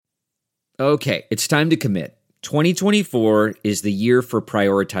Okay, it's time to commit. 2024 is the year for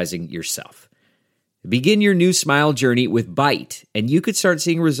prioritizing yourself. Begin your new smile journey with Byte, and you could start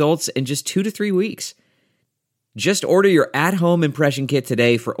seeing results in just 2 to 3 weeks. Just order your at-home impression kit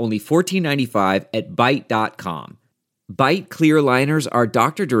today for only $14.95 at Byte.com. Byte clear liners are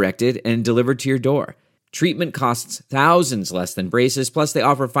doctor-directed and delivered to your door. Treatment costs thousands less than braces, plus they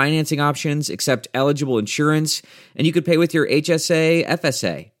offer financing options, accept eligible insurance, and you could pay with your HSA,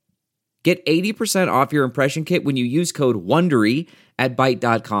 FSA. Get 80% off your impression kit when you use code WONDERY at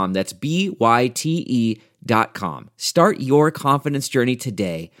Byte.com. That's BYTE.com. Start your confidence journey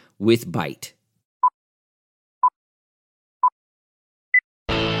today with Byte.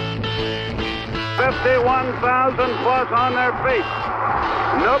 $51,000 plus on their feet.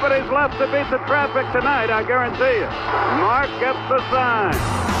 Nobody's left to beat the traffic tonight, I guarantee you. Mark gets the sign.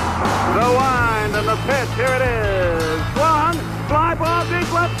 The wind and the pitch, here it is. Swung, fly ball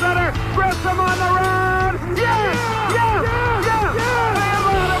deep left center. Grissom on the run. Yes! Yes! Yes! The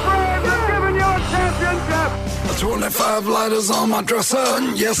Atlanta Braves have given you a championship. 25 lighters on my dresser,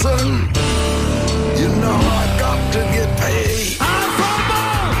 yes sir. You know I got to get paid.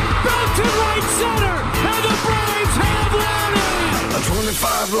 To right center, and the Braves have won it!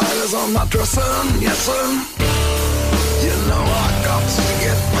 25 lighters on my dresser, yes sir. You know I got to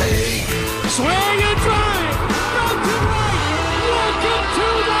get paid. Swing and drive, out to right, welcome to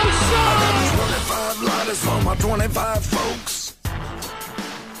the show! I got 25 lighters for my 25 folks.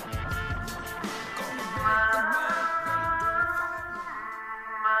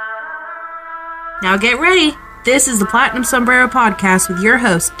 Now get ready. This is the Platinum Sombrero Podcast with your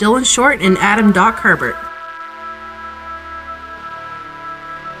hosts, Dylan Short and Adam Doc Herbert.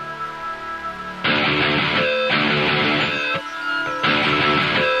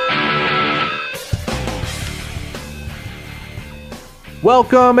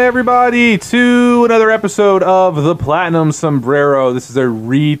 Welcome, everybody, to another episode of the Platinum Sombrero. This is a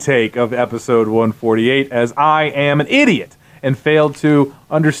retake of episode 148, as I am an idiot and failed to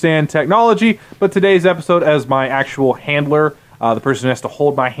understand technology. But today's episode, as my actual handler, the person who has to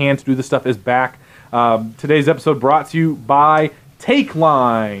hold my hand to do this stuff, is back. Today's episode brought to you by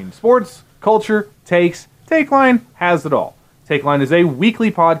Takeline. Sports, culture, takes. Takeline has it all. Takeline is a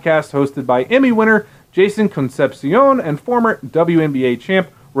weekly podcast hosted by Emmy winner Jason Concepcion and former WNBA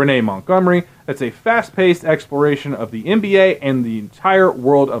champ Renee Montgomery. That's a fast-paced exploration of the NBA and the entire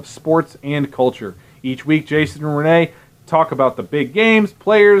world of sports and culture. Each week, Jason and Renee talk about the big games,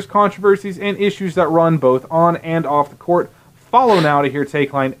 players, controversies, and issues that run both on and off the court. Follow now to hear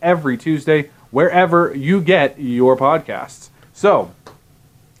Takeline every Tuesday, wherever you get your podcasts. So,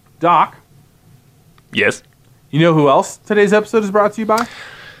 Doc. Yes? You know who else today's episode is brought to you by?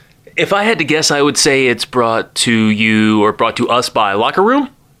 If I had to guess, I would say it's brought to you, or brought to us by Locker Room?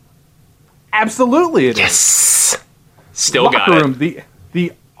 Absolutely it is. Yes! Still Locker got it. Room,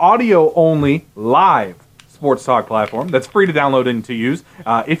 the audio-only live sports talk platform that's free to download and to use.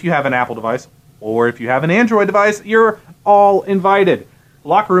 If you have an Apple device or if you have an Android device, you're all invited.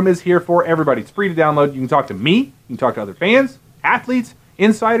 Locker Room is here for everybody. It's free to download. You can talk to me. You can talk to other fans, athletes,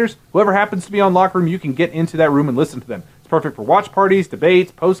 insiders, whoever happens to be on Locker Room. You can get into that room and listen to them. It's perfect for watch parties,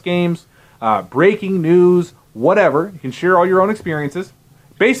 debates, post games, breaking news, whatever. You can share all your own experiences.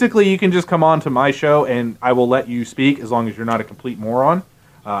 Basically, you can just come on to my show and I will let you speak as long as you're not a complete moron.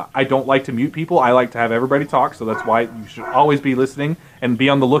 I don't like to mute people. I like to have everybody talk, so that's why you should always be listening and be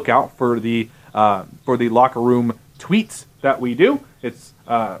on the lookout for the Locker Room tweets that we do. It's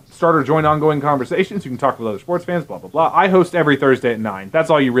start or join ongoing conversations. You can talk with other sports fans, blah, blah, blah. I host every Thursday at 9. That's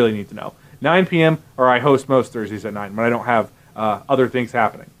all you really need to know. 9 p.m., or I host most Thursdays at 9 when I don't have other things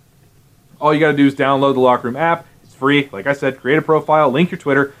happening. All you got to do is download the Locker Room app. It's free. Like I said, create a profile, link your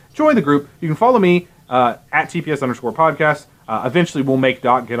Twitter, join the group. You can follow me at TPS_podcast. Eventually, we'll make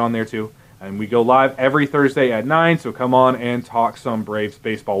Doc get on there, too. And we go live every Thursday at 9, so come on and talk some Braves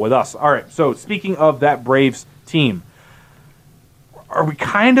baseball with us. All right, so speaking of that Braves team, are we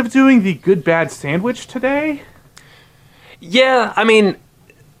kind of doing the good-bad sandwich today? Yeah, I mean,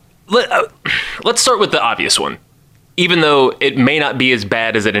 let's start with the obvious one. Even though it may not be as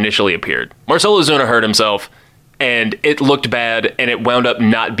bad as it initially appeared. Marcell Ozuna hurt himself, and it looked bad, and it wound up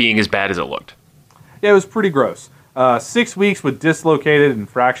not being as bad as it looked. Yeah, it was pretty gross. 6 weeks with dislocated and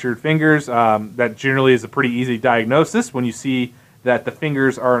fractured fingers. That generally is a pretty easy diagnosis when you see that the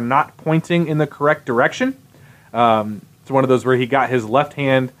fingers are not pointing in the correct direction. It's one of those where he got his left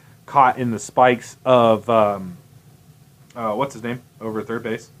hand caught in the spikes of, what's his name, over at third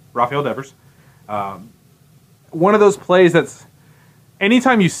base? Rafael Devers. One of those plays that's,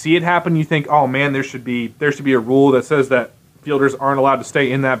 anytime you see it happen, you think, oh man, there should be a rule that says that fielders aren't allowed to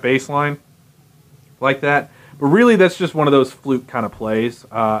stay in that baseline. like that. But really, that's just one of those fluke kind of plays.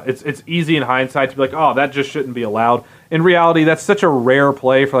 It's easy in hindsight to be like, oh, that just shouldn't be allowed. In reality, that's such a rare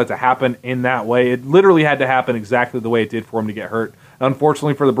play for that to happen in that way. It literally had to happen exactly the way it did for him to get hurt.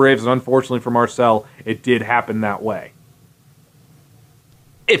 Unfortunately for the Braves and unfortunately for Marcell, it did happen that way.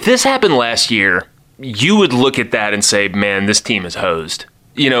 If this happened last year, you would look at that and say, man, this team is hosed.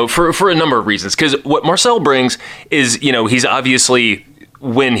 For a number of reasons. Because what Marcell brings is, he's obviously,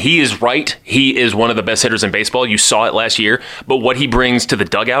 when he is right, he is one of the best hitters in baseball. You saw it last year. But what he brings to the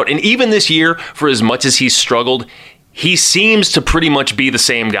dugout, and even this year, for as much as he's struggled, he seems to pretty much be the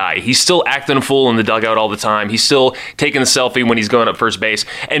same guy. He's still acting a fool in the dugout all the time. He's still taking a selfie when he's going up first base.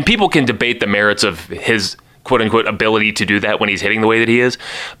 And people can debate the merits of his quote-unquote ability to do that when he's hitting the way that he is.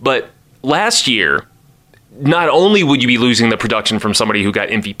 But last year, not only would you be losing the production from somebody who got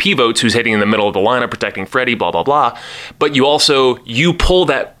MVP votes, who's hitting in the middle of the lineup, protecting Freddie, blah, blah, blah, but you pull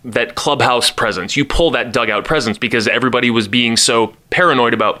that clubhouse presence, you pull that dugout presence because everybody was being so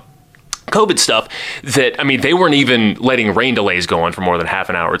paranoid about COVID stuff that, they weren't even letting rain delays go on for more than half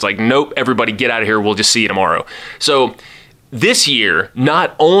an hour. It's like, nope, everybody get out of here. We'll just see you tomorrow. So this year,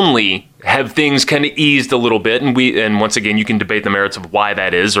 not only have things kind of eased a little bit, and once again, you can debate the merits of why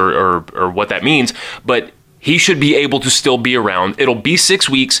that is or what that means, but he should be able to still be around. It'll be 6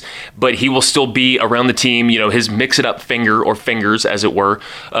 weeks, but he will still be around the team. His mix-it-up finger, or fingers, as it were,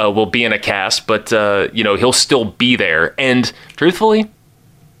 will be in a cast, but, he'll still be there. And truthfully,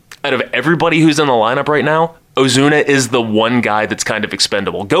 out of everybody who's in the lineup right now, Ozuna is the one guy that's kind of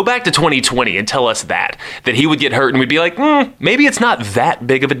expendable. Go back to 2020 and tell us that he would get hurt and we'd be like, maybe it's not that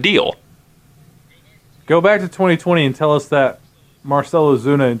big of a deal. Go back to 2020 and tell us that Marcell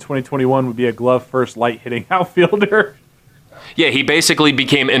Ozuna in 2021 would be a glove-first, light-hitting outfielder. Yeah, he basically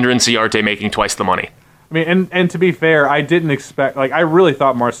became Ender Inciarte making twice the money. And to be fair, I didn't expect... I really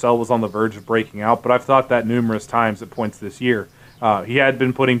thought Marcell was on the verge of breaking out, but I've thought that numerous times at points this year. He had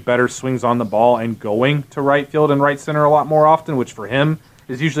been putting better swings on the ball and going to right field and right center a lot more often, which for him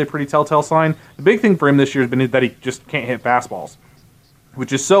is usually a pretty telltale sign. The big thing for him this year has been that he just can't hit fastballs,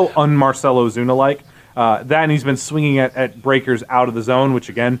 which is so un-Marcell Ozuna-like. That and he's been swinging at breakers out of the zone, which,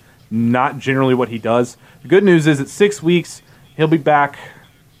 again, not generally what he does. The good news is at 6 weeks, he'll be back.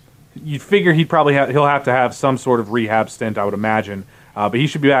 You'd figure he'll have to have some sort of rehab stint, I would imagine. But he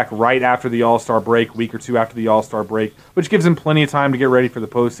should be back right after the All-Star break, week or two after the All-Star break, which gives him plenty of time to get ready for the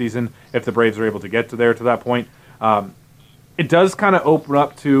postseason if the Braves are able to get to that point. It does kind of open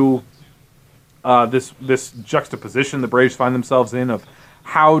up to this juxtaposition the Braves find themselves in of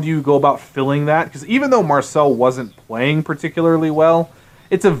how do you go about filling that? Because even though Marcell wasn't playing particularly well,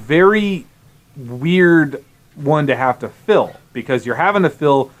 it's a very weird one to have to fill because you're having to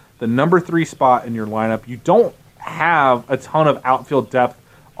fill the number 3 spot in your lineup. You don't have a ton of outfield depth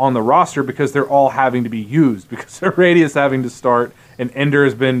on the roster because they're all having to be used because Heredia is having to start and Ender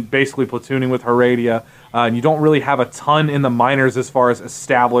has been basically platooning with Heredia, and you don't really have a ton in the minors as far as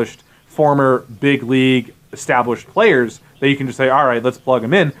established former big league established players that you can just say, all right, let's plug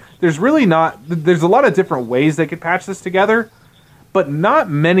them in. There's a lot of different ways they could patch this together, but not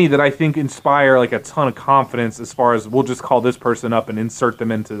many that I think inspire like a ton of confidence as far as we'll just call this person up and insert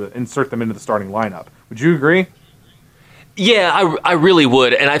them into the starting lineup. Would you agree? Yeah, I really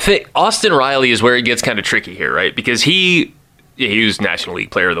would. And I think Austin Riley is where it gets kind of tricky here, right? Because he was National League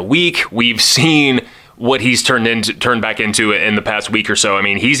Player of the Week. We've seen what he's turned back into in the past week or so.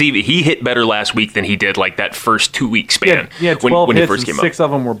 He hit better last week than he did like that first 2 week span. Yeah, 12 when hits he first came and 6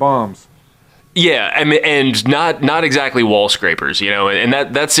 of them were bombs. Yeah, and not exactly wall scrapers, and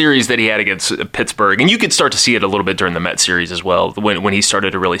that series that he had against Pittsburgh, and you could start to see it a little bit during the Mets series as well, when he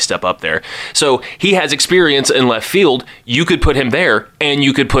started to really step up there. So he has experience in left field. You could put him there, and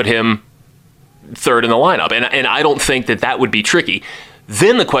you could put him third in the lineup, and I don't think that would be tricky.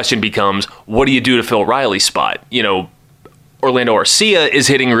 Then the question becomes, what do you do to fill Riley's spot? Orlando Arcia is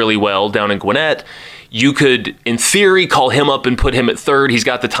hitting really well down in Gwinnett. You could, in theory, call him up and put him at third. He's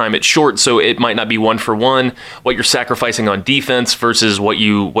got the time at short, so it might not be 1-for-1. What you're sacrificing on defense versus what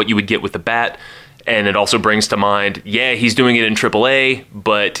you would get with the bat. And it also brings to mind, he's doing it in AAA,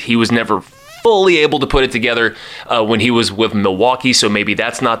 but he was never fully able to put it together when he was with Milwaukee, so maybe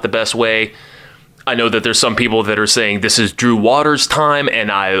that's not the best way. I know that there's some people that are saying this is Drew Waters' time, and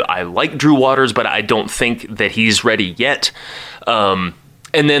I like Drew Waters, but I don't think that he's ready yet.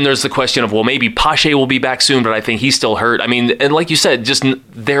 And then there's the question of, well, maybe Pache will be back soon, but I think he's still hurt. And like you said, just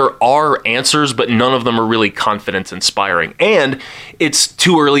there are answers, but none of them are really confidence-inspiring. And it's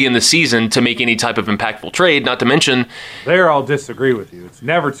too early in the season to make any type of impactful trade, not to mention... There I'll disagree with you. It's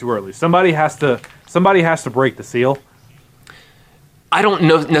never too early. Somebody has to break the seal. I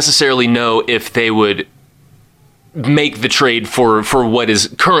don't necessarily know if they would make the trade for what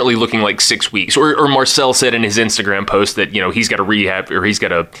is currently looking like 6 weeks. Or Marcel said in his Instagram post that, he's got to rehab or he's got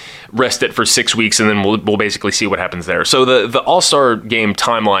to rest it for 6 weeks, and then we'll basically see what happens there. So the All-Star game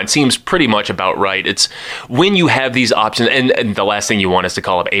timeline seems pretty much about right. It's when you have these options, and the last thing you want is to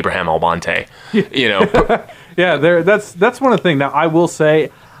call up Abraham Almonte. Yeah, that's one of the things. Now, I will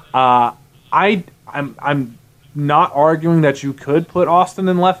say, I'm not arguing that you could put Austin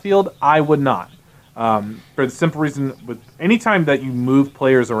in left field. I would not. For the simple reason, with any time that you move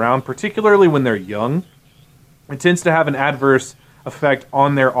players around, particularly when they're young, it tends to have an adverse effect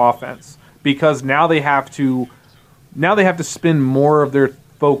on their offense, because now they have to spend more of their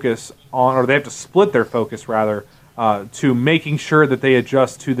focus on, or they have to split their focus rather, to making sure that they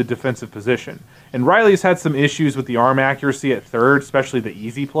adjust to the defensive position. And Riley's had some issues with the arm accuracy at third, especially the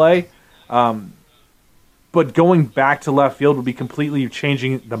easy play. But going back to left field would be completely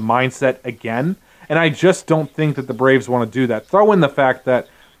changing the mindset again. And I just don't think that the Braves want to do that. Throw in the fact that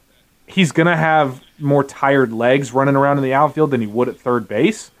he's going to have more tired legs running around in the outfield than he would at third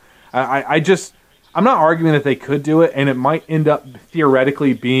base. I'm not arguing that they could do it, and it might end up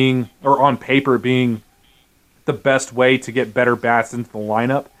theoretically being, or on paper being, the best way to get better bats into the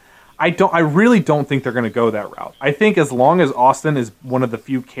lineup. I really don't think they're going to go that route. I think as long as Austin is one of the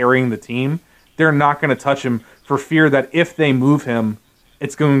few carrying the team, they're not going to touch him for fear that if they move him,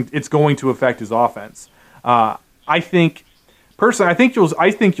 it's going to affect his offense. I think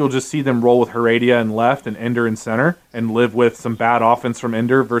you'll just see them roll with Heredia in left and Ender in center, and live with some bad offense from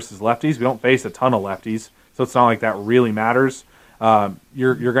Ender versus lefties. We don't face a ton of lefties, so it's not like that really matters.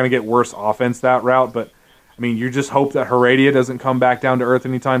 You're going to get worse offense that route, but I mean, you just hope that Heredia doesn't come back down to earth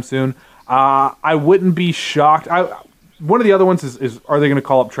anytime soon. I wouldn't be shocked. One of the other ones is are they going to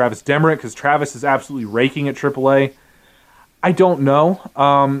call up Travis Demerick? Because Travis is absolutely raking at AAA. I don't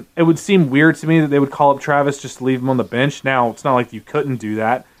know. It would seem weird to me that they would call up Travis just to leave him on the bench. Now, it's not like you couldn't do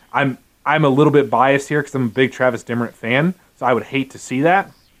that. I'm a little bit biased here because I'm a big Travis Demerick fan, so I would hate to see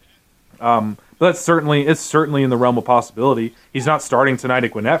that. But it's certainly in the realm of possibility. He's not starting tonight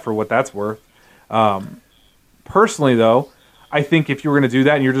at Gwinnett for what that's worth. Personally, though, I think if you were going to do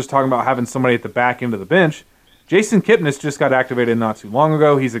that and you're just talking about having somebody at the back end of the bench, Jason Kipnis just got activated not too long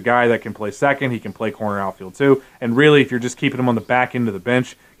ago. He's a guy that can play second. He can play corner outfield too. And really, if you're just keeping him on the back end of the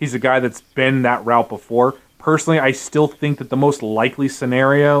bench, he's a guy that's been that route before. Personally, I still think that the most likely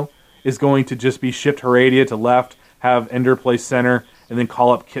scenario is going to just be shift Heredia to left, have Ender play center, and then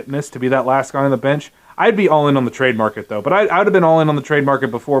call up Kipnis to be that last guy on the bench. I'd be all in on the trade market, though. But I would have been all in on the trade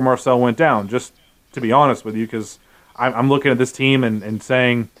market before Marcel went down, just to be honest with you, because I'm looking at this team and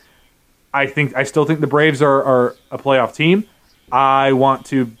saying, I still think the Braves are a playoff team. I want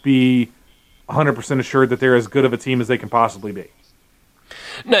to be 100% assured that they're as good of a team as they can possibly be.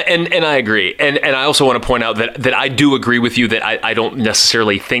 No, and I agree. And I also want to point out that I do agree with you that I don't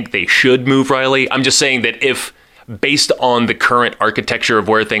necessarily think they should move Riley. I'm just saying that if, based on the current architecture of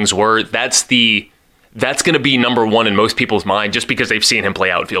where things were, that's going to be number one in most people's mind just because they've seen him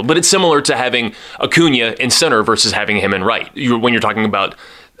play outfield. But it's similar to having Acuna in center versus having him in right. When you're talking about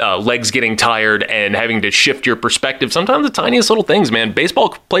legs getting tired and having to shift your perspective, sometimes the tiniest little things, man. Baseball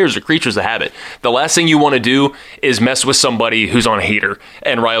players are creatures of habit. The last thing you want to do is mess with somebody who's on a heater,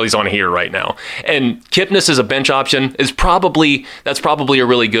 and Riley's on a heater right now. And Kipnis as a bench option that's probably a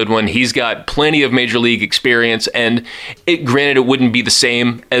really good one. He's got plenty of major league experience, and granted it wouldn't be the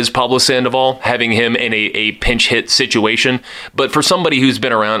same as Pablo Sandoval, having him in a pinch hit situation, but for somebody who's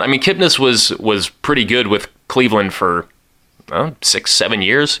been around, I mean, Kipnis was pretty good with Cleveland for 6-7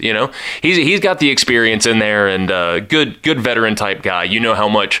 years. He's got the experience in there, and good veteran type guy. You know how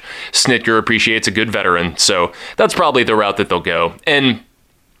much Snitker appreciates a good veteran, so that's probably the route that they'll go. And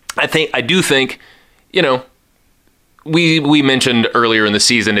I do think we mentioned earlier in the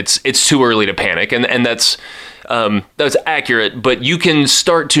season it's too early to panic, and that's accurate. But you can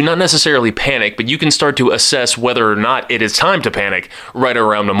start to not necessarily panic, but you can start to assess whether or not it is time to panic right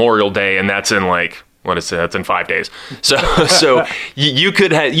around Memorial Day, and that's in that's in 5 days. So you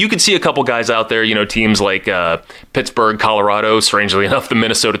could see a couple guys out there, teams like Pittsburgh, Colorado, strangely enough, the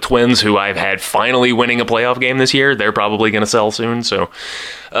Minnesota Twins, who I've had finally winning a playoff game this year. They're probably going to sell soon. So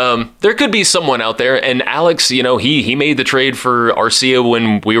there could be someone out there. And Alex, he made the trade for Arcia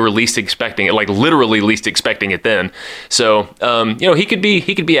when we were least expecting it, like literally least expecting it then. So, he could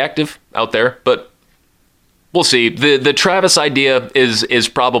be active out there, but we'll see. The Travis idea is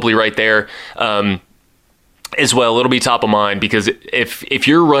probably right there. As well, it'll be top of mind because if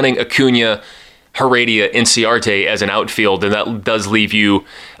you're running Acuna, Heredia, and Ciarte as an outfield, then that does leave you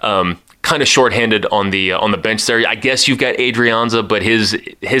kind of shorthanded on the bench there. I guess you've got Adrianza, but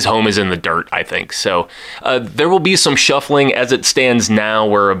his home is in the dirt, I think. So there will be some shuffling. As it stands now,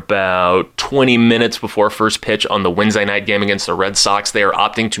 we're about 20 minutes before first pitch on the Wednesday night game against the Red Sox. They are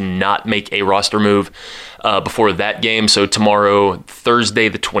opting to not make a roster move before that game. So tomorrow, Thursday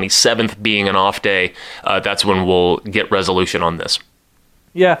the 27th, being an off day, that's when we'll get resolution on this.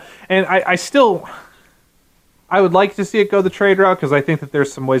 Yeah, and I would like to see it go the trade route because I think that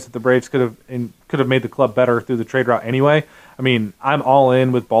there's some ways that the Braves could have made the club better through the trade route anyway. I mean, I'm all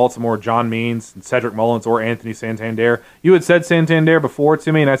in with Baltimore, John Means, and Cedric Mullins, or Anthony Santander. You had said Santander before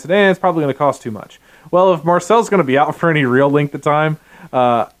to me, and I said, it's probably going to cost too much. Well, if Marcel's going to be out for any real length of time,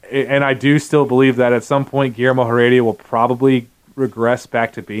 and I do still believe that at some point Guillermo Heredia will probably regress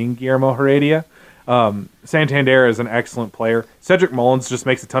back to being Guillermo Heredia. Santander is an excellent player. Cedric Mullins just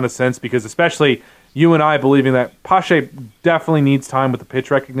makes a ton of sense because especially you and I believing that Pache definitely needs time with the pitch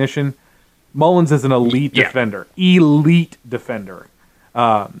recognition. Mullins is an elite defender.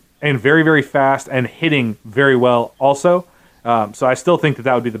 And very, very fast and hitting very well also. So I still think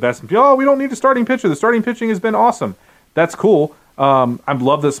that would be the best. We don't need a starting pitcher. The starting pitching has been awesome. That's cool. I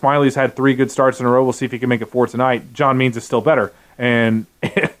love that Smiley's had 3 good starts in a row. We'll see if he can make it 4 tonight. John Means is still better. And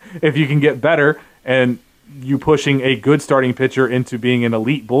if you can get better and you pushing a good starting pitcher into being an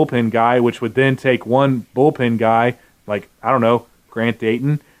elite bullpen guy, which would then take one bullpen guy, like, I don't know, Grant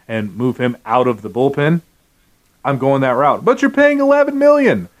Dayton, and move him out of the bullpen, I'm going that route. But you're paying $11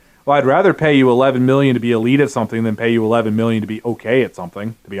 million. Well, I'd rather pay you $11 million to be elite at something than pay you $11 million to be okay at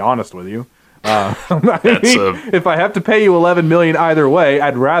something, to be honest with you. If I have to pay you $11 million either way,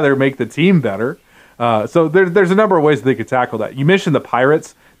 I'd rather make the team better. So there's a number of ways that they could tackle that. You mentioned the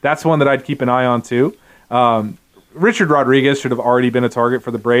Pirates. That's one that I'd keep an eye on too. Richard Rodriguez should have already been a target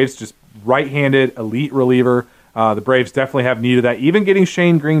for the Braves. Just right-handed, elite reliever. The Braves definitely have need of that. Even getting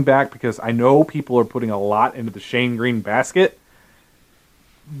Shane Green back, because I know people are putting a lot into the Shane Green basket,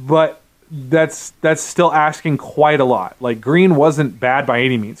 but that's still asking quite a lot. Like, Green wasn't bad by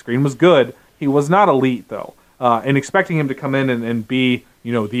any means. Green was good. He was not elite, though. And expecting him to come in and be,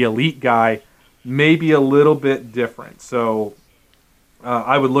 the elite guy may be a little bit different. So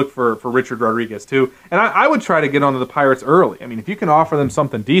I would look for Richard Rodriguez, too. And I would try to get onto the Pirates early. I mean, if you can offer them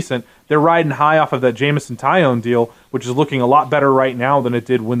something decent, they're riding high off of that Jameson Taillon deal, which is looking a lot better right now than it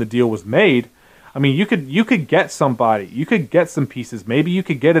did when the deal was made. I mean, you could get somebody. You could get some pieces. Maybe you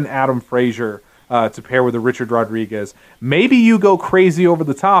could get an Adam Frazier to pair with a Richard Rodriguez. Maybe you go crazy over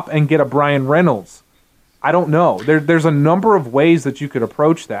the top and get a Brian Reynolds. I don't know. There's a number of ways that you could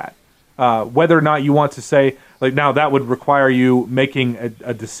approach that. Whether or not you want to say, like, now that would require you making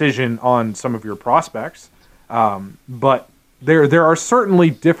a decision on some of your prospects. But there are certainly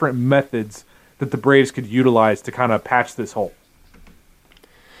different methods that the Braves could utilize to kind of patch this hole.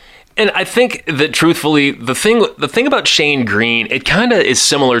 And I think that, truthfully, the thing about Shane Green, it kind of is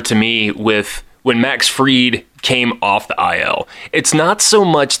similar to me with when Max Fried came off the IL. It's not so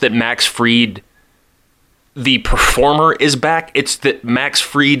much that Max Fried, the performer, is back. It's that Max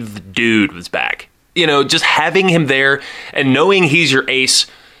Fried, the dude, was back. Just having him there and knowing he's your ace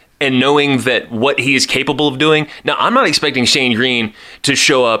and knowing that what he is capable of doing. Now, I'm not expecting Shane Green to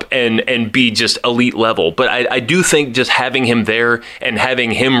show up and be just elite level, but I do think just having him there and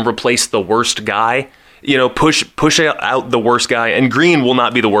having him replace the worst guy, push out the worst guy, and Green will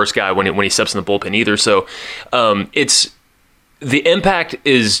not be the worst guy when he steps in the bullpen either. So it's the impact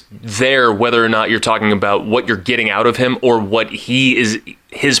is there, whether or not you're talking about what you're getting out of him or what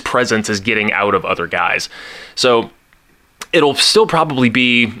his presence is getting out of other guys. So it'll still probably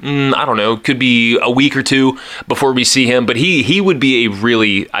be, I don't know, could be a week or two before we see him. But he would be a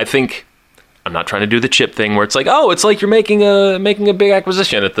really, I think, I'm not trying to do the chip thing where it's like, it's like you're making a big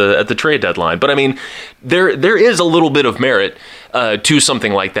acquisition at the trade deadline. But I mean, there is a little bit of merit to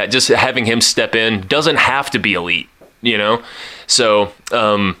something like that. Just having him step in doesn't have to be elite, So,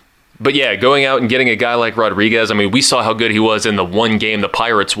 but yeah, going out and getting a guy like Rodriguez, I mean, we saw how good he was in the one game the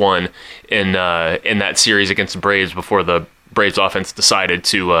Pirates won in that series against the Braves before the Braves offense decided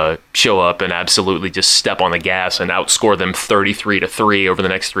to show up and absolutely just step on the gas and outscore them 33-3 over the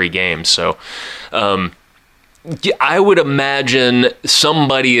next 3 games. So I would imagine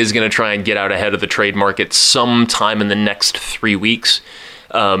somebody is going to try and get out ahead of the trade market sometime in the next 3 weeks.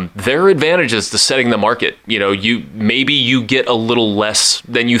 There are advantages to setting the market. Maybe you get a little less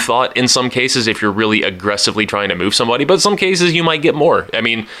than you thought in some cases if you're really aggressively trying to move somebody, but in some cases you might get more. I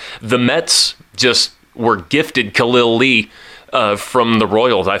mean, the Mets just were gifted Khalil Lee from the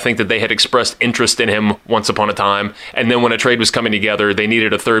Royals. I think that they had expressed interest in him once upon a time, and then when a trade was coming together, they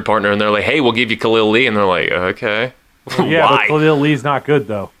needed a third partner, and they're like, hey, we'll give you Khalil Lee, and they're like, okay. Yeah, Why? but Khalil Lee's not good,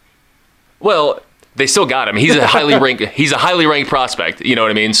 though. Well, they still got him. He's a highly ranked prospect. You know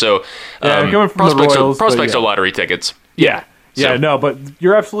what I mean? So coming from the Royals, prospects are lottery tickets. Yeah. So. No, but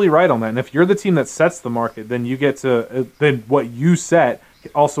you're absolutely right on that. And if you're the team that sets the market, then you get to then what you set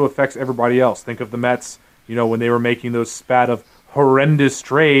also affects everybody else. Think of the Mets, when they were making those spat of horrendous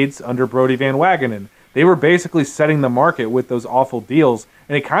trades under Brodie Van Wagenen. They were basically setting the market with those awful deals,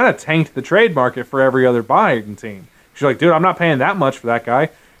 and it kind of tanked the trade market for every other buying team. You're like, dude, I'm not paying that much for that guy,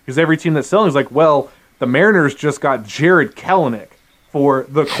 because every team that's selling is like, well, the Mariners just got Jared Kelenic for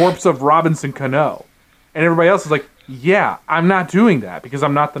the corpse of Robinson Cano. And everybody else is like, yeah, I'm not doing that because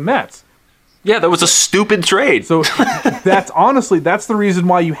I'm not the Mets. Yeah, that was a stupid trade. So that's the reason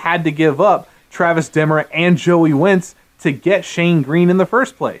why you had to give up Travis Demmer and Joey Wentz to get Shane Green in the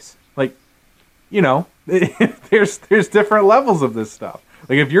first place. Like, there's different levels of this stuff.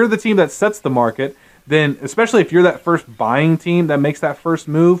 Like, if you're the team that sets the market, then, especially if you're that first buying team that makes that first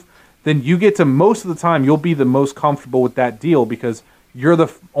move, then you get to, most of the time, you'll be the most comfortable with that deal because you're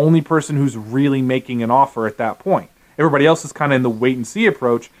the only person who's really making an offer at that point. Everybody else is kind of in the wait-and-see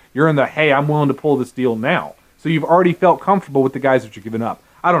approach. You're in the, hey, I'm willing to pull this deal now. So you've already felt comfortable with the guys that you're giving up.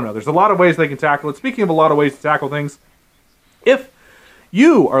 I don't know. There's a lot of ways they can tackle it. Speaking of a lot of ways to tackle things, if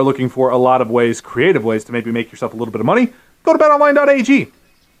you are looking for a lot of ways, creative ways to maybe make yourself a little bit of money, go to betonline.ag.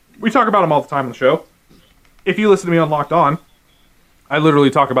 We talk about them all the time on the show. If you listen to me on Locked On, I literally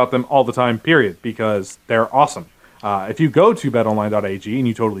talk about them all the time, period, because they're awesome. If you go to betonline.ag, and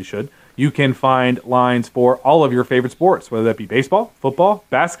you totally should, you can find lines for all of your favorite sports, whether that be baseball, football,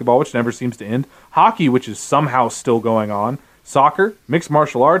 basketball, which never seems to end, hockey, which is somehow still going on, soccer, mixed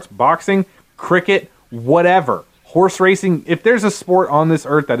martial arts, boxing, cricket, whatever. Horse racing. If there's a sport on this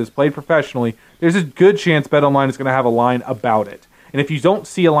earth that is played professionally, there's a good chance BetOnline is going to have a line about it. And if you don't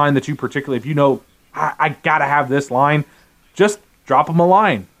see a line that you particularly, if you know, I got to have this line, just drop them a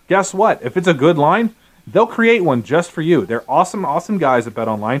line. Guess what? If it's a good line, they'll create one just for you. They're awesome, awesome guys at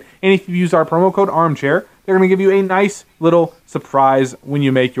BetOnline. And if you use our promo code Armchair, they're going to give you a nice little surprise when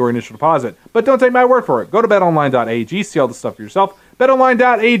you make your initial deposit. But don't take my word for it. Go to betonline.ag, see all the stuff for yourself.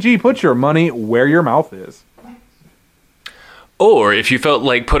 BetOnline.ag, put your money where your mouth is. Or if you felt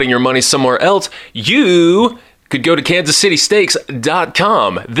like putting your money somewhere else, you could go to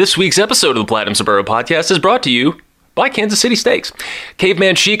kansascitysteaks.com. This week's episode of the Platinum Sombrero Podcast is brought to you by Kansas City Steaks.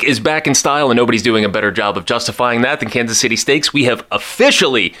 Caveman Chic is back in style, and nobody's doing a better job of justifying that than Kansas City Steaks. We have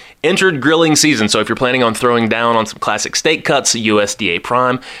officially entered grilling season, so if you're planning on throwing down on some classic steak cuts, USDA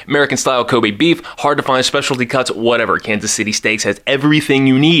Prime, American-style Kobe beef, hard-to-find specialty cuts, whatever, Kansas City Steaks has everything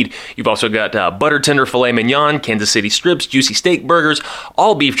you need. You've also got butter tender filet mignon, Kansas City strips, juicy steak burgers,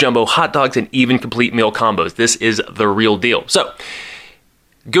 all beef jumbo hot dogs, and even complete meal combos. This is the real deal. So,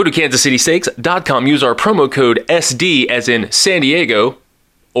 go to kansascitysteaks.com, use our promo code SD as in San Diego,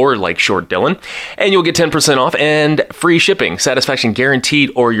 or like Short Dylan, and you'll get 10% off and free shipping. Satisfaction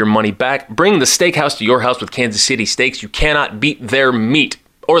guaranteed or your money back. Bring the steakhouse to your house with Kansas City Steaks. You cannot beat their meat,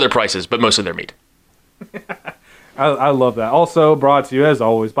 or their prices, but mostly their meat. I love that. Also brought to you, as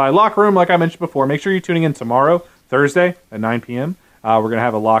always, by Locker Room, like I mentioned before. Make sure you're tuning in tomorrow, Thursday, at 9 p.m. We're going to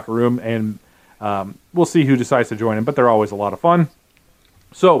have a Locker Room, and we'll see who decides to join in, but they're always a lot of fun.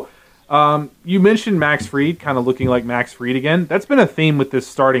 So, you mentioned Max Fried kind of looking like Max Fried again. That's been a theme with this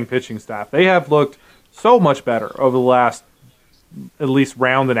starting pitching staff. They have looked so much better over the last, at least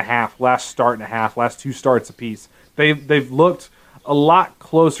round and a half, last start and a half, last two starts apiece. They've looked a lot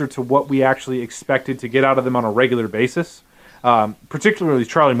closer to what we actually expected to get out of them on a regular basis, particularly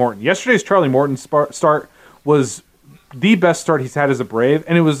Charlie Morton. Yesterday's Charlie Morton start was the best start he's had as a Brave,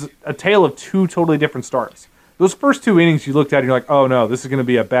 and it was a tale of two totally different starts. Those first two innings you looked at and you're like, oh no, this is going to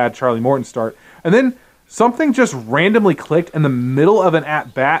be a bad Charlie Morton start. And then something just randomly clicked in the middle of an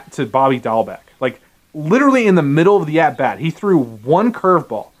at-bat to Bobby Dahlbeck. Like, literally in the middle of the at-bat, he threw one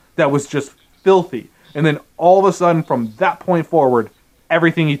curveball that was just filthy. And then all of a sudden, from that point forward,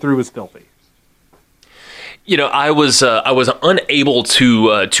 everything he threw was filthy. You know, I was unable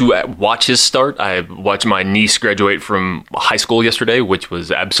to watch his start. I watched my niece graduate from high school yesterday, which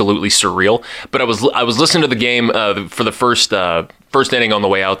was absolutely surreal. But I was listening to the game for the first inning on the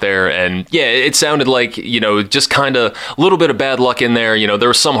way out there, and yeah, it sounded like, you know, just kind of a little bit of bad luck in there. You know, there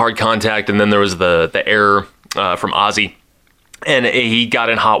was some hard contact, and then there was the error from Ozzie. And he got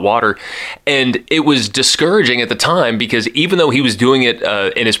in hot water, and it was discouraging at the time because even though he was doing it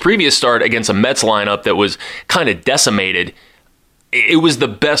in his previous start against a Mets lineup that was kind of decimated, it was the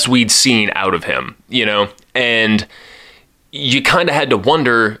best we'd seen out of him, you know? And you kind of had to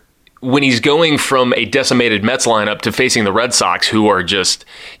wonder, when he's going from a decimated Mets lineup to facing the Red Sox, who are just,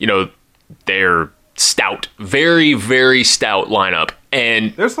 you know, they're stout, very, very stout lineup.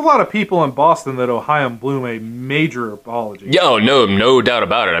 And there's a lot of people in Boston that owe Chaim Bloom a major apology. Yeah, oh, no doubt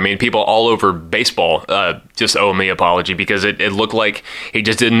about it. I mean, people all over baseball just owe me an apology because it looked like he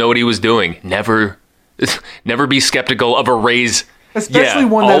just didn't know what he was doing. Never be skeptical of a Rays. Especially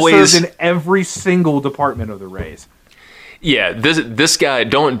one that serves in every single department of the Rays. Yeah, this guy,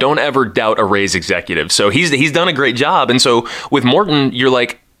 don't ever doubt a Rays executive. So he's done a great job. And so with Morton, you're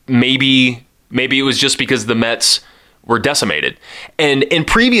like, maybe it was just because the Mets were decimated. And in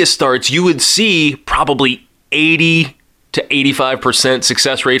previous starts, you would see probably 80 to 85%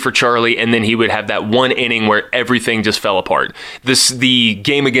 success rate for Charlie, and then he would have that one inning where everything just fell apart. The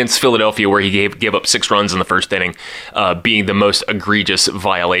game against Philadelphia where he gave up 6 runs in the first inning, being the most egregious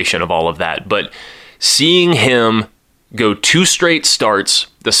violation of all of that. But seeing him go 2 straight starts,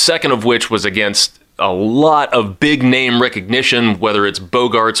 the second of which was against a lot of big name recognition, whether it's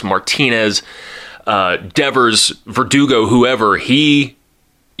Bogarts, Martinez, Devers, Verdugo, whoever, he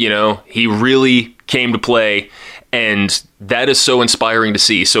really came to play, and that is so inspiring to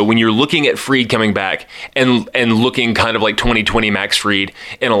see. So when you're looking at Fried coming back and looking kind of like 2020 Max Fried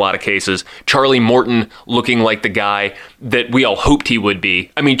in a lot of cases, Charlie Morton looking like the guy that we all hoped he would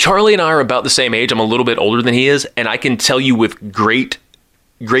be. I mean, Charlie and I are about the same age. I'm a little bit older than he is, and I can tell you with great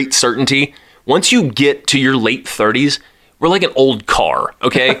certainty, once you get to your late 30s, we're like an old car,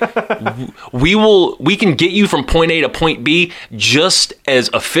 okay? we can get you from point A to point B just as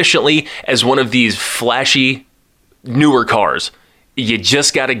efficiently as one of these flashy, newer cars. You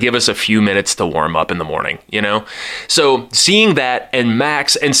just got to give us a few minutes to warm up in the morning, So seeing that and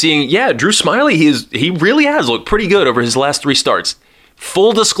Max and seeing, Drew Smyly, he really has looked pretty good over his last 3 starts.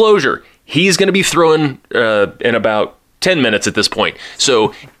 Full disclosure, he's going to be throwing in about 10 minutes at this point.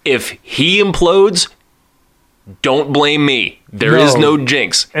 So if he implodes, don't blame me. There is no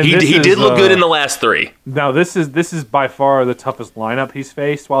jinx. He did look good in the last 3. Now, this is by far the toughest lineup he's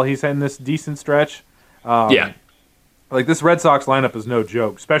faced while he's in this decent stretch. Like, this Red Sox lineup is no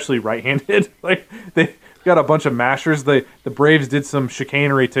joke, especially right-handed. Like, they've got a bunch of mashers. The Braves did some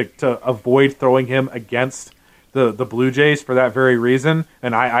chicanery to avoid throwing him against the Blue Jays for that very reason,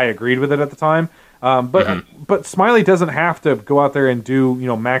 and I agreed with it at the time. But Smyly doesn't have to go out there and do,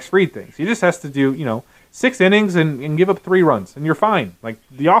 Max Fried things. He just has to do, 6 innings and give up 3 runs, and you're fine. Like,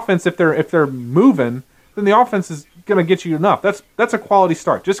 the offense, if they're moving, then the offense is going to get you enough. That's a quality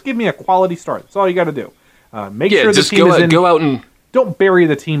start. Just give me a quality start. That's all you got to do. Make sure the team is in. Go out and don't bury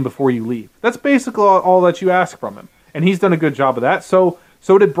the team before you leave. That's basically all that you ask from him, and he's done a good job of that. So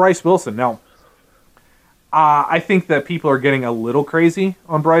did Bryce Wilson. Now, I think that people are getting a little crazy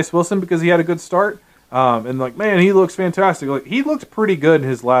on Bryce Wilson because he had a good start, and like, man, he looks fantastic. Like, he looked pretty good in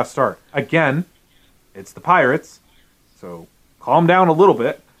his last start. Again, it's the Pirates, so calm down a little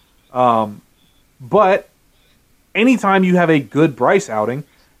bit. But anytime you have a good Bryce outing,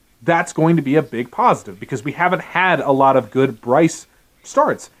 that's going to be a big positive because we haven't had a lot of good Bryce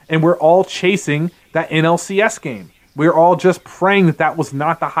starts, and we're all chasing that NLCS game. We're all just praying that was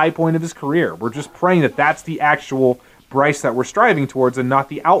not the high point of his career. We're just praying that that's the actual Bryce that we're striving towards and not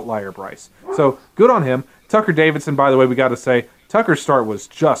the outlier Bryce. So good on him. Tucker Davidson, by the way, we got to say, Tucker's start was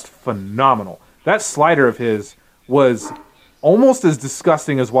just phenomenal. That slider of his was almost as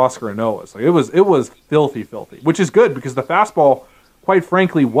disgusting as Huascar Ynoa's. Like, it was filthy, which is good because the fastball, quite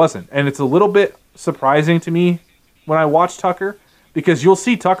frankly, wasn't. And it's a little bit surprising to me when I watch Tucker because you'll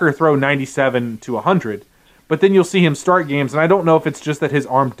see Tucker throw 97 to 100, but then you'll see him start games, and I don't know if it's just that his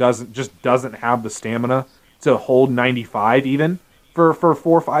arm doesn't have the stamina to hold 95 even for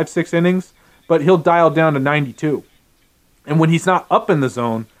 4, 5, 6 innings, but he'll dial down to 92. And when he's not up in the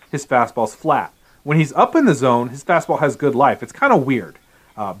zone, his fastball's flat. When he's up in the zone, his fastball has good life. It's kind of weird.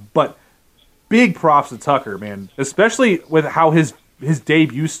 But big props to Tucker, man, especially with how his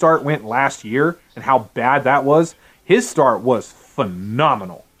debut start went last year and how bad that was. His start was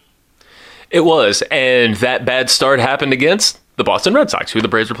phenomenal. It was, and that bad start happened against the Boston Red Sox, who the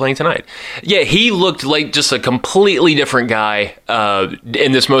Braves are playing tonight. Yeah, he looked like just a completely different guy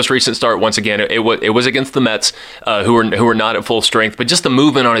in this most recent start. Once again, it was against the Mets, who were not at full strength, but just the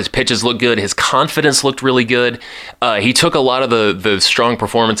movement on his pitches looked good. His confidence looked really good. He took a lot of the strong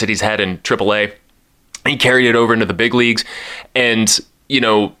performance that he's had in AAA. He carried it over into the big leagues, and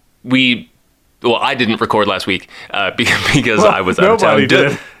I didn't record last week because I was out of town. Nobody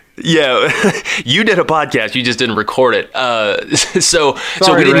did. Yeah, you did a podcast. You just didn't record it. So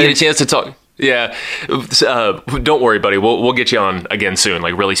we didn't get a chance to talk. Yeah, don't worry, buddy. We'll get you on again soon,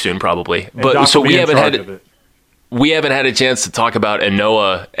 like really soon, probably. But so we haven't had a chance to talk about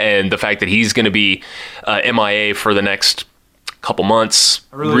Ynoa and the fact that he's going to be MIA for the next couple months.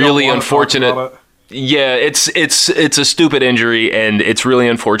 Really unfortunate. Yeah, it's a stupid injury, and it's really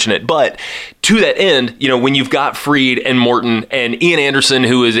unfortunate. But to that end, when you've got Fried and Morton and Ian Anderson,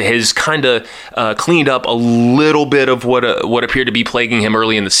 who has kind of cleaned up a little bit of what appeared to be plaguing him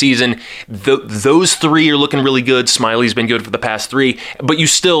early in the season, those three are looking really good. Smiley's been good for the past three, but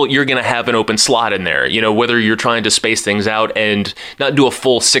you're going to have an open slot in there. Whether you're trying to space things out and not do a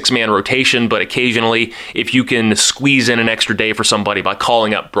full 6-man rotation, but occasionally if you can squeeze in an extra day for somebody by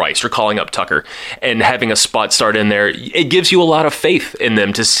calling up Bryce or calling up Tucker and having a spot start in there, it gives you a lot of faith in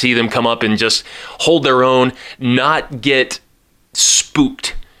them to see them come up and just hold their own, not get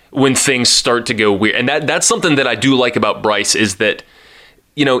spooked when things start to go weird. And that's something that I do like about Bryce is that,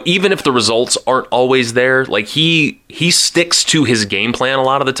 even if the results aren't always there, like he sticks to his game plan a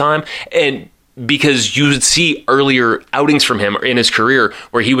lot of the time. And because you would see earlier outings from him in his career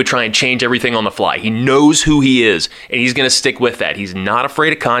where he would try and change everything on the fly. He knows who he is, and he's going to stick with that. He's not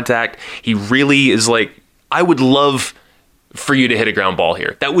afraid of contact. He really is like, I would love for you to hit a ground ball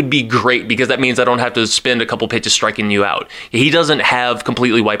here. That would be great because that means I don't have to spend a couple pitches striking you out. He doesn't have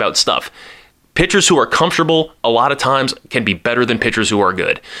completely wipe out stuff. Pitchers who are comfortable a lot of times can be better than pitchers who are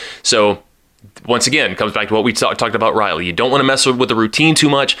good. So once again, comes back to what we talked about Riley. You don't want to mess with the routine too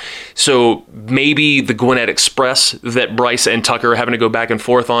much. So maybe the Gwinnett Express that Bryce and Tucker are having to go back and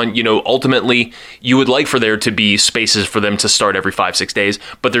forth on, ultimately you would like for there to be spaces for them to start every 5-6 days,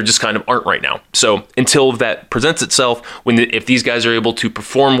 but there just kind of aren't right now. So until that presents itself, if these guys are able to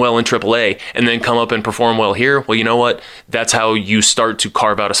perform well in AAA and then come up and perform well here, well, you know what? That's how you start to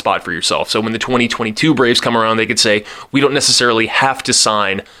carve out a spot for yourself. So when the 2022 Braves come around, they could say, we don't necessarily have to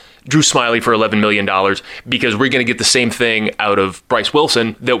sign Drew Smiley for $11 million because we're going to get the same thing out of Bryce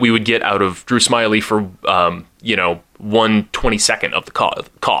Wilson that we would get out of Drew Smiley for, 1/22 of the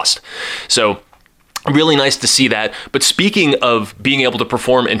cost. So really nice to see that. But speaking of being able to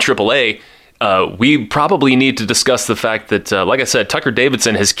perform in AAA, we probably need to discuss the fact that, like I said, Tucker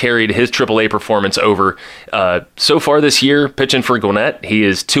Davidson has carried his AAA performance over so far this year, pitching for Gwinnett. He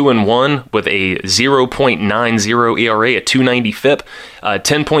is 2-1 with a 0.90 ERA, a 290 FIP,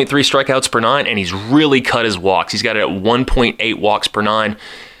 10.3 strikeouts per nine, and he's really cut his walks. He's got it at 1.8 walks per nine.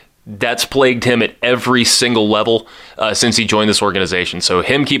 That's plagued him at every single level since he joined this organization. So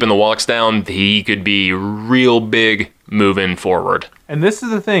him keeping the walks down, he could be real big moving forward. And this is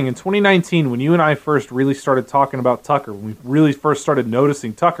the thing, in 2019, when you and I first really started talking about Tucker, when we really first started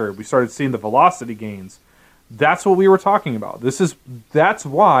noticing Tucker, we started seeing the velocity gains. That's what we were talking about. That's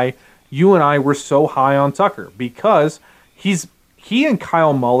why you and I were so high on Tucker, because he and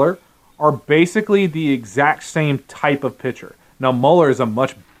Kyle Muller are basically the exact same type of pitcher. Now, Muller is a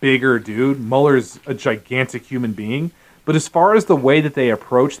much bigger dude. Muller's a gigantic human being. But as far as the way that they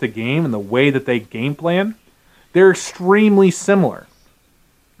approach the game and the way that they game plan, they're extremely similar.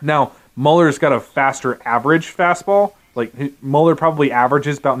 Now, Muller's got a faster average fastball. Like, Muller probably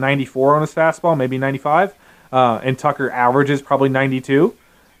averages about 94 on his fastball, maybe 95. And Tucker averages probably 92.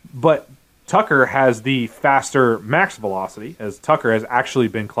 But Tucker has the faster max velocity, as Tucker has actually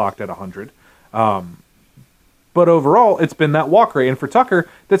been clocked at 100. But overall, it's been that walk rate. And for Tucker,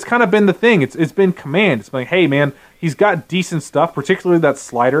 that's kind of been the thing. It's been command. It's been like, hey, man, he's got decent stuff, particularly that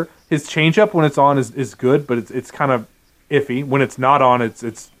slider. His changeup, when it's on, is good, but it's kind of iffy. When it's not on,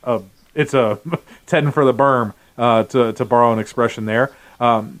 it's a tending for the berm, to borrow an expression there.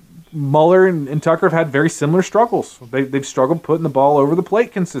 Muller and Tucker have had very similar struggles. They've struggled putting the ball over the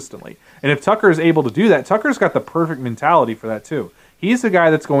plate consistently. And if Tucker is able to do that, Tucker's got the perfect mentality for that too. He's the guy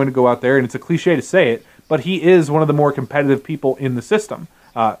that's going to go out there, and it's a cliche to say it, but he is one of the more competitive people in the system.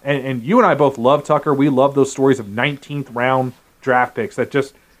 And you and I both love Tucker. We love those stories of 19th round draft picks that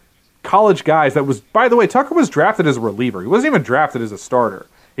just college guys that was, by the way, Tucker was drafted as a reliever. He wasn't even drafted as a starter.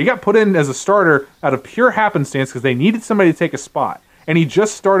 He got put in as a starter out of pure happenstance because they needed somebody to take a spot. And he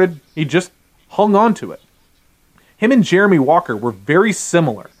just hung on to it. Him and Jeremy Walker were very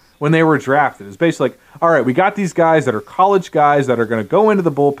similar when they were drafted. It's basically like, all right, we got these guys that are college guys that are going to go into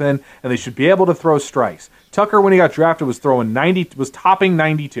the bullpen, and they should be able to throw strikes. Tucker, when he got drafted, was topping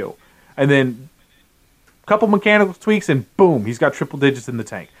 92. And then a couple mechanical tweaks, and boom, he's got triple digits in the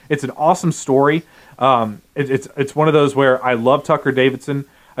tank. It's an awesome story. It's one of those where I love Tucker Davidson.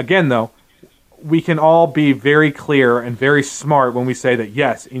 Again, though, we can all be very clear and very smart when we say that,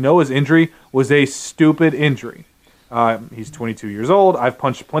 yes, Inoa's injury was a stupid injury. He's 22 years old. I've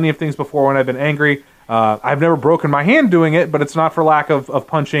punched plenty of things before when I've been angry. I've never broken my hand doing it, but it's not for lack of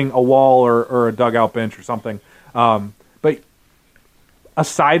punching a wall or a dugout bench or something. But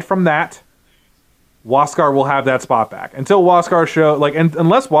aside from that, Waskar will have that spot back. Until Waskar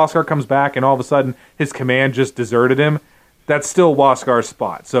unless Waskar comes back and all of a sudden his command just deserted him, that's still Waskar's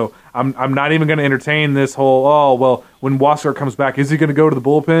spot. So I'm not even going to entertain this whole, when Waskar comes back, is he going to go to the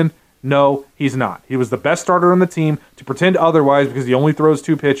bullpen? No, he's not. He was the best starter on the team. To pretend otherwise because he only throws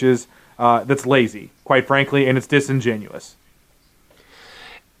 2 pitches, that's lazy, quite frankly, and it's disingenuous.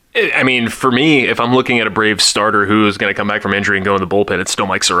 I mean, for me, if I'm looking at a Braves starter who is going to come back from injury and go in the bullpen, it's still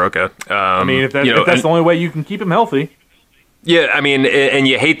Mike Soroka. If that's the only way you can keep him healthy. Yeah, I mean, and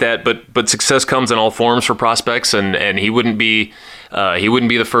you hate that, but success comes in all forms for prospects, and he wouldn't be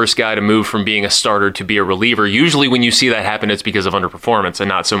the first guy to move from being a starter to be a reliever. Usually, when you see that happen, it's because of underperformance and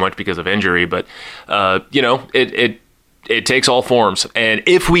not so much because of injury. But it takes all forms, and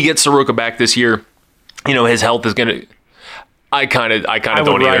if we get Soroka back this year, his health is going to. I kind of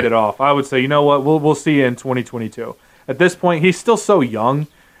don't would write either. it off. I would say, you know what, we'll see you in 2022. At this point, he's still so young,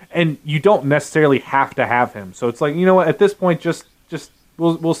 and you don't necessarily have to have him. So it's like, you know what, at this point, just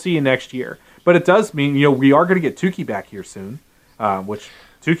we'll see you next year. But it does mean, we are going to get Tukey back here soon, which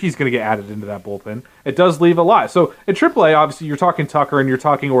Tukey's going to get added into that bullpen. It does leave a lot. So in AAA, obviously, you're talking Tucker and you're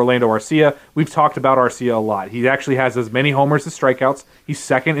talking Orlando Arcia. We've talked about Arcia a lot. He actually has as many homers as strikeouts. He's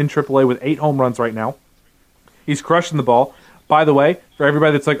second in AAA with 8 home runs right now. He's crushing the ball. By the way, for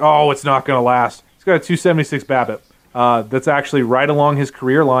everybody that's like, oh, it's not going to last, he's got a 276 BABIP. That's actually right along his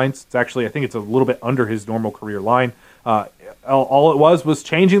career lines. It's actually, I think it's a little bit under his normal career line. All it was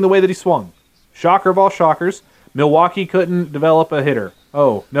changing the way that he swung. Shocker of all shockers, Milwaukee couldn't develop a hitter.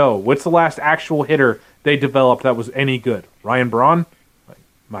 Oh, no. What's the last actual hitter they developed that was any good? Ryan Braun?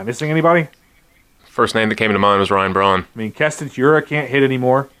 Am I missing anybody? First name that came to mind was Ryan Braun. I mean, Keston Hiura can't hit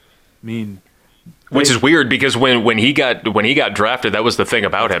anymore. Which is weird because when he got drafted, that was the thing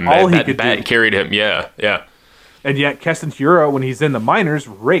about him. All he that could bat do. carried him. Yeah. And yet Keston Hiura, when he's in the minors,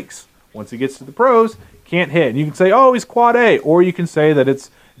 rakes. Once he gets to the pros, can't hit. And you can say, oh, he's quad A, or you can say that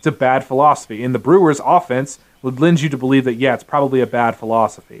it's a bad philosophy. And the Brewers' offense would lend you to believe that, it's probably a bad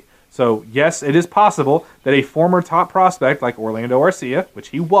philosophy. So, yes, it is possible that a former top prospect like Orlando Arcia, which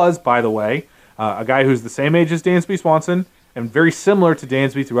he was, by the way, a guy who's the same age as Dansby Swanson and very similar to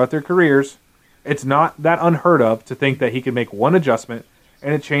Dansby throughout their careers, it's not that unheard of to think that he could make one adjustment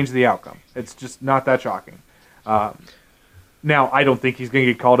and it changed the outcome. It's just not that shocking. Now, I don't think he's going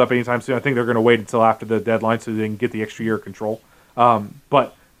to get called up anytime soon. I think they're going to wait until after the deadline so they can get the extra year of control.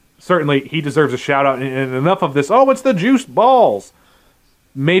 But certainly he deserves a shout-out. And enough of this, it's the juice balls.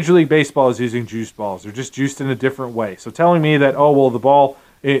 Major League Baseball is using juice balls. They're just juiced in a different way. So telling me that, the ball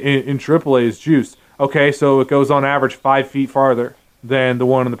in AAA is juiced. Okay, so it goes on average 5 feet farther than the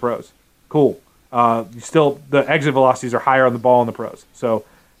one in the pros. Cool. The exit velocities are higher on the ball in the pros. So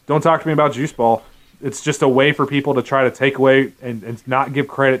don't talk to me about juice ball. It's just a way for people to try to take away and not give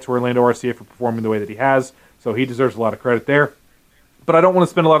credit to Orlando Arcia for performing the way that he has. So he deserves a lot of credit there. But I don't want to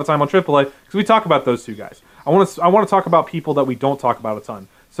spend a lot of time on AAA because we talk about those two guys. I want to talk about people that we don't talk about a ton.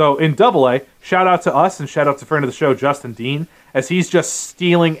 So in AA, shout out to us and shout out to friend of the show, Justin Dean, as he's just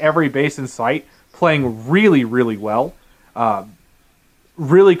stealing every base in sight, playing really, really well.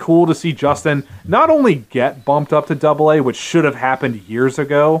 Really cool to see Justin not only get bumped up to AA, which should have happened years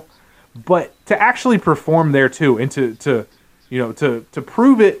ago, but to actually perform there too, and to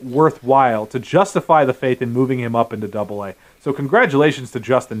prove it worthwhile, to justify the faith in moving him up into AA. So congratulations to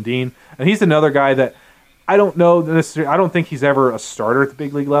Justin Dean, and he's another guy that I don't know necessarily. I don't think he's ever a starter at the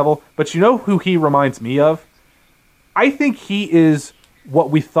big league level, but you know who he reminds me of? I think he is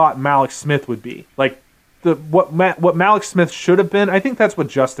what we thought Malik Smith would be, like. What Malik Smith should have been, I think that's what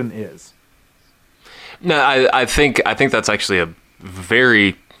Justin is. No, I think that's actually a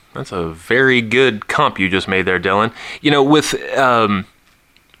very good comp you just made there, Dylan.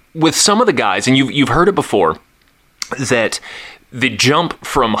 With some of the guys, and you've heard it before, that the jump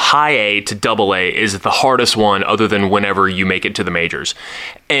from high A to AA is the hardest one, other than whenever you make it to the majors,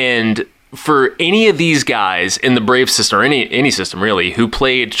 and for any of these guys in the Braves system, or any system really, who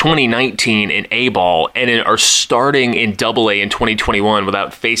played 2019 in A-ball and are starting in AA in 2021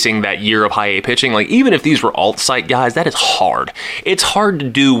 without facing that year of high A pitching, like even if these were alt-site guys, that is hard. It's hard to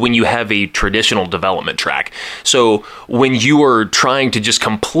do when you have a traditional development track. So when you are trying to just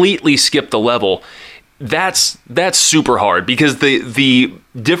completely skip the level, that's super hard, because the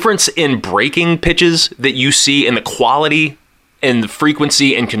difference in breaking pitches that you see in the quality and the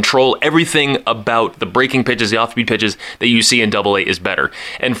frequency and control, everything about the breaking pitches, the off-speed pitches that you see in AA is better.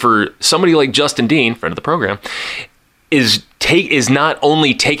 And for somebody like Justin Dean, friend of the program, is not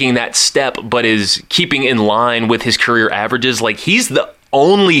only taking that step, but is keeping in line with his career averages. Like, he's the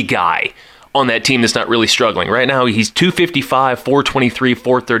only guy on that team that's not really struggling. Right now, he's 255, 423,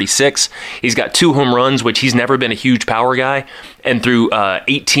 436. He's got 2 home runs, which he's never been a huge power guy. And through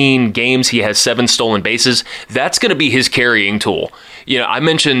 18 games, he has 7 stolen bases. That's going to be his carrying tool. You know, I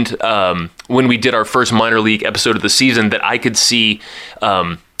mentioned when we did our first minor league episode of the season that I could see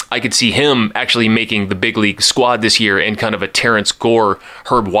him actually making the big league squad this year in kind of a Terrence Gore,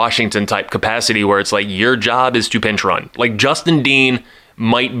 Herb Washington type capacity where it's like your job is to pinch run. Like Justin Dean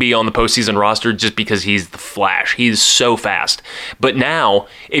might be on the postseason roster just because he's the Flash. He's so fast. But now,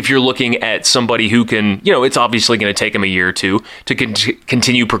 if you're looking at somebody who can, you know, it's obviously going to take him a year or two to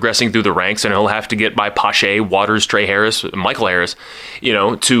continue progressing through the ranks, and he'll have to get by Pache, Waters, Trey Harris, Michael Harris, you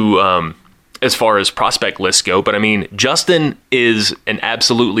know, to as far as prospect lists go. But I mean, Justin is an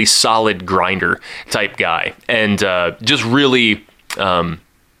absolutely solid grinder type guy, and just really,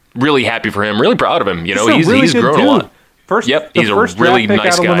 really happy for him. Really proud of him. You know, he's grown a lot. He's a really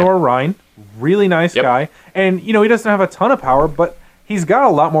nice guy. Lenore Ryan, really nice guy, and you know he doesn't have a ton of power, but he's got a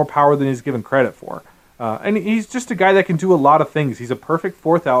lot more power than he's given credit for. And he's just a guy that can do a lot of things. He's a perfect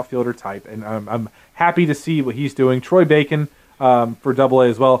 4th outfielder type, and I'm happy to see what he's doing. Troy Bacon for Double A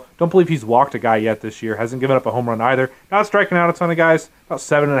as well. Don't believe he's walked a guy yet this year. Hasn't given up a home run either. Not striking out a ton of guys. About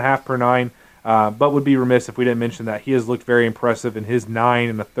 7.5 per 9. But would be remiss if we didn't mention that he has looked very impressive in his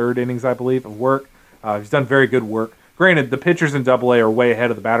 9 1/3 innings, I believe, of work. He's done very good work. Granted, the pitchers in Double A are way ahead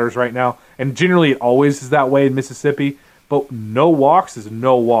of the batters right now, and generally it always is that way in Mississippi, but no walks is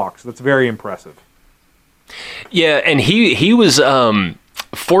no walks. That's very impressive. Yeah, and he was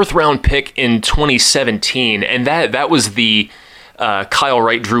 4th round pick in 2017, and that was the Kyle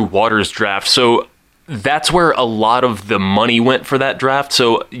Wright, Drew Waters draft. So that's where a lot of the money went for that draft.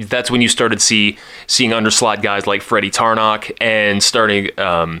 So that's when you started seeing underslot guys like Freddie Tarnock and starting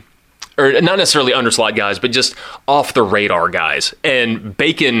or not necessarily underslot guys, but just off the radar guys. And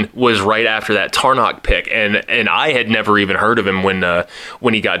Bacon was right after that Tarnock pick, and I had never even heard of him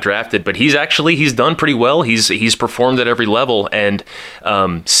when he got drafted. But he's done pretty well. He's performed at every level, and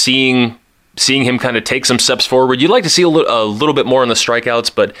seeing him kind of take some steps forward. You'd like to see a little bit more on the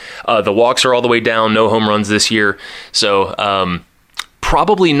strikeouts, but the walks are all the way down. No home runs this year, so.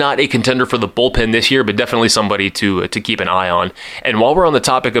 Probably not a contender for the bullpen this year, but definitely somebody to keep an eye on. And while we're on the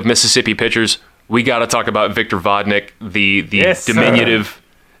topic of Mississippi pitchers, we got to talk about Victor Vodnik, the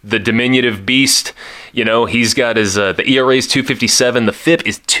diminutive beast. You know, he's got his the ERA is 2.57, the FIP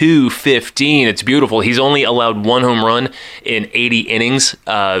is 2.15. It's beautiful. He's only allowed 1 home run in 80 innings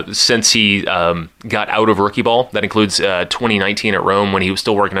since he got out of rookie ball. That includes 2019 at Rome when he was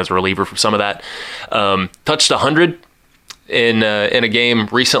still working as a reliever for some of that. Touched 100. In a game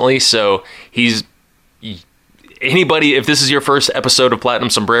recently, so anybody, if this is your first episode of Platinum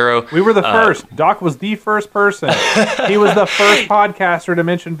Sombrero, we were the first. Doc was the first person. He was the first podcaster to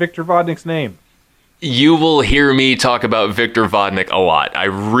mention Victor Vodnik's name. You will hear me talk about Victor Vodnik a lot. I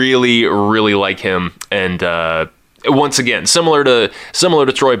really, really like him, and once again, similar to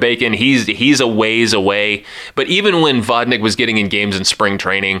Troy Bacon, he's a ways away. But even when Vodnik was getting in games in spring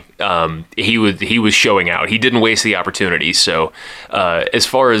training, he was showing out. He didn't waste the opportunity. So as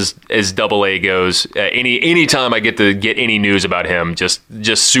far as Double A goes, any time I get to get any news about him, just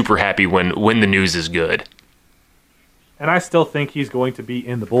super happy when the news is good. And I still think he's going to be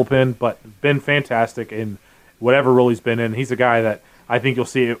in the bullpen, but been fantastic in whatever role he's been in. He's a guy that I think you'll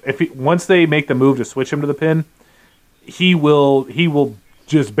see once they make the move to switch him to the pen. He will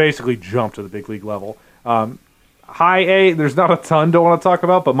just basically jump to the big league level. High A, there's not a ton to want to talk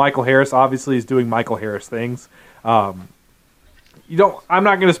about, but Michael Harris obviously is doing Michael Harris things. I'm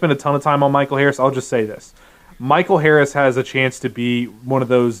not going to spend a ton of time on Michael Harris. I'll just say this. Michael Harris has a chance to be one of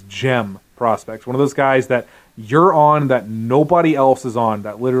those gem prospects, one of those guys that you're on that nobody else is on,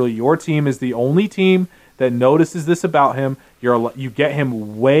 that literally your team is the only team that notices this about him. You get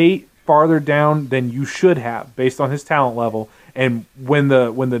him way farther down than you should have based on his talent level. And when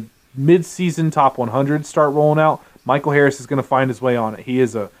the mid-season top 100 start rolling out, Michael Harris is going to find his way on it. He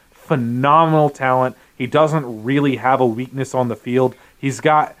is a phenomenal talent. He doesn't really have a weakness on the field. He's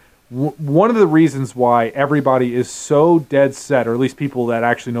got one of the reasons why everybody is so dead set, or at least people that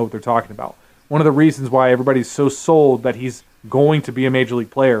actually know what they're talking about, one of the reasons why everybody's so sold that he's going to be a major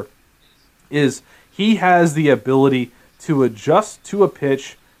league player is he has the ability to adjust to a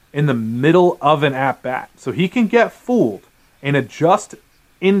pitch in the middle of an at-bat. So he can get fooled and adjust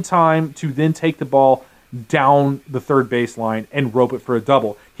in time to then take the ball down the third baseline and rope it for a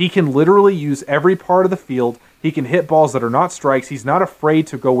double. He can literally use every part of the field. He can hit balls that are not strikes. He's not afraid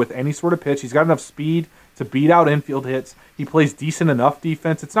to go with any sort of pitch. He's got enough speed to beat out infield hits. He plays decent enough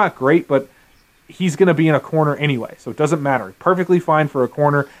defense. It's not great, but he's going to be in a corner anyway, so it doesn't matter. Perfectly fine for a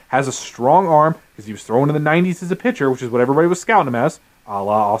corner, has a strong arm, because he was thrown in the 90s as a pitcher, which is what everybody was scouting him as, a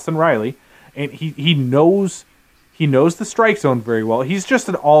la Austin Riley, and he knows the strike zone very well. He's just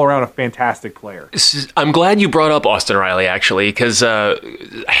an all-around a fantastic player. I'm glad you brought up Austin Riley, actually, because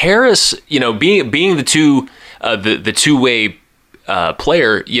Harris, being the two-way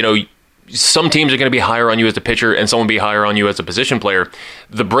player, some teams are going to be higher on you as a pitcher and some will be higher on you as a position player.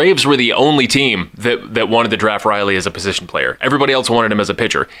 The Braves were the only team that wanted to draft Riley as a position player. Everybody else wanted him as a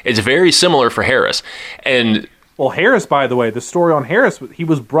pitcher. It's very similar for Harris. And well, Harris, by the way, the story on Harris, he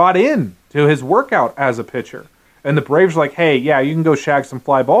was brought in to his workout as a pitcher. And the Braves were like, hey, yeah, you can go shag some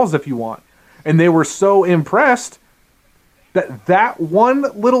fly balls if you want. And they were so impressed that one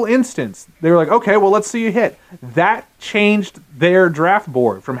little instance, they were like, okay, well, let's see you hit. That changed their draft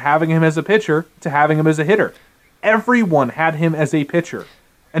board from having him as a pitcher to having him as a hitter. Everyone had him as a pitcher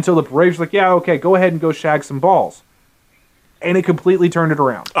until the Braves were like, yeah, okay, go ahead and go shag some balls. And it completely turned it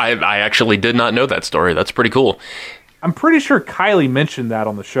around. I actually did not know that story. That's pretty cool. I'm pretty sure Kylie mentioned that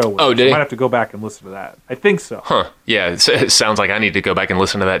on the show. Oh, did he? I might have to go back and listen to that. I think so. Huh. Yeah, it sounds like I need to go back and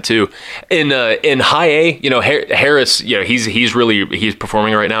listen to that too. In High A, Harris, he's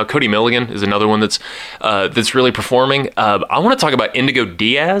performing right now. Cody Milligan is another one that's really performing. I want to talk about Indigo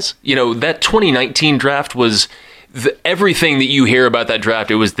Diaz. That 2019 draft was everything that you hear about that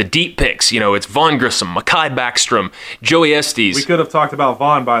draft. It was the deep picks. It's Vaughn Grissom, Mekhi Backstrom, Joey Estes. We could have talked about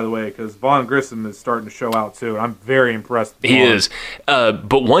Vaughn, by the way, because Vaughn Grissom is starting to show out too. I'm very impressed with Vaughn. He Vaughn. is.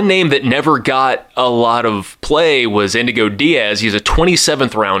 But one name that never got a lot of play was Indigo Diaz. He's a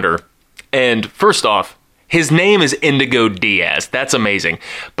 27th rounder. And first off, his name is Indigo Diaz. That's amazing.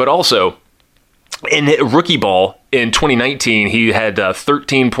 But also, in rookie ball in 2019, he had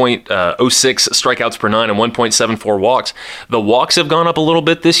 13.06 strikeouts per nine and 1.74 walks. The walks have gone up a little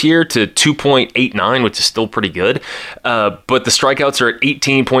bit this year to 2.89, which is still pretty good. But the strikeouts are at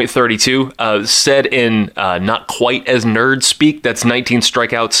 18.32. Said in not quite as nerd speak, that's 19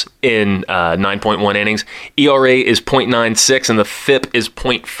 strikeouts in 9.1 innings. ERA is 0.96 and the FIP is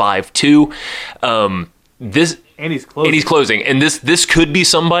 0.52. And he's closing. And this could be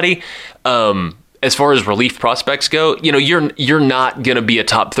somebody. As far as relief prospects go, you're not going to be a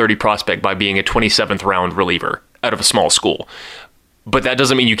top 30 prospect by being a 27th round reliever out of a small school. But that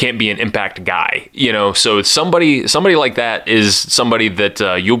doesn't mean you can't be an impact guy, So it's somebody like that is somebody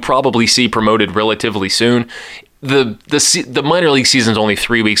that you'll probably see promoted relatively soon. The minor league season is only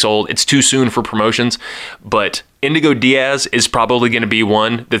 3 weeks old. It's too soon for promotions, but Indigo Diaz is probably going to be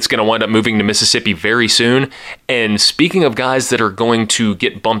one that's going to wind up moving to Mississippi very soon. And speaking of guys that are going to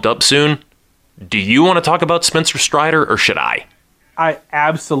get bumped up soon, do you want to talk about Spencer Strider, or should I? I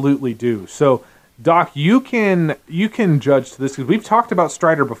absolutely do. So, Doc, you can judge this, because we've talked about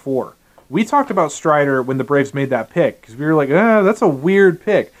Strider before. We talked about Strider when the Braves made that pick, because we were like, that's a weird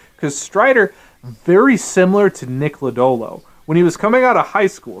pick. Because Strider, very similar to Nick Lodolo. When he was coming out of high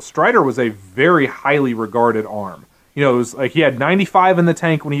school, Strider was a very highly regarded arm. It was like he had 95 in the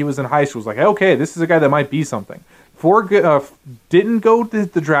tank when he was in high school. It was like, okay, this is a guy that might be something. Didn't go to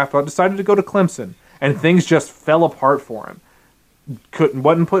the draft, decided to go to Clemson, and things just fell apart for him.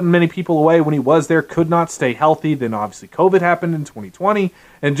 Wasn't putting many people away when he was there, could not stay healthy. Then obviously COVID happened in 2020,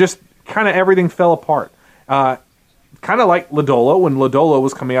 and just kind of everything fell apart. Kind of like Lodolo, when Lodolo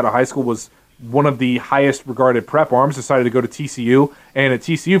was coming out of high school, was one of the highest regarded prep arms, decided to go to TCU, and at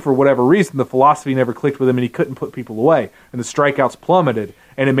TCU, for whatever reason, the philosophy never clicked with him, and he couldn't put people away, and the strikeouts plummeted,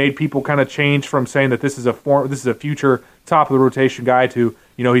 and it made people kind of change from saying that this is a future top of the rotation guy to,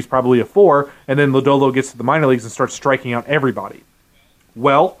 he's probably a 4, and then Lodolo gets to the minor leagues and starts striking out everybody.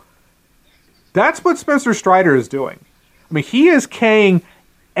 Well, that's what Spencer Strider is doing. I mean, he is K-ing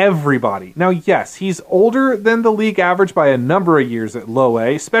everybody. Now, yes, he's older than the league average by a number of years at low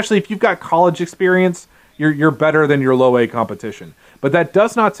A, especially if you've got college experience, you're better than your low A competition. But that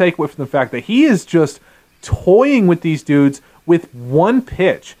does not take away from the fact that he is just toying with these dudes with one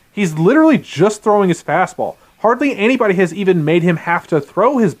pitch. He's literally just throwing his fastball. Hardly anybody has even made him have to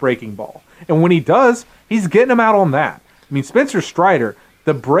throw his breaking ball. And when he does, he's getting them out on that. I mean, Spencer Strider,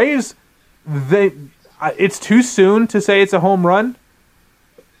 the Braves, it's too soon to say it's a home run,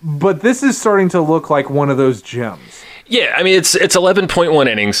 but this is starting to look like one of those gems. Yeah, I mean, it's 11.1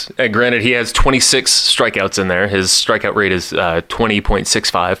 innings. Granted, he has 26 strikeouts in there. His strikeout rate is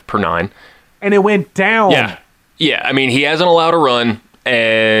 20.65 per 9. And it went down. Yeah. I mean, he hasn't allowed a run,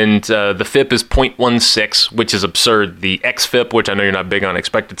 and the FIP is 0.16, which is absurd. The xFIP, which I know you're not big on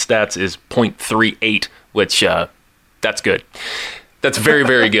expected stats, is 0.38, which that's good. That's very,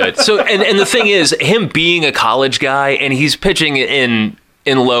 very good. So, and the thing is, him being a college guy, and he's pitching in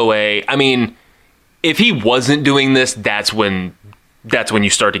low A, I mean, if he wasn't doing this, that's when you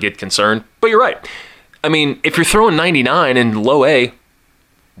start to get concerned. But you're right. I mean, if you're throwing 99 in low A,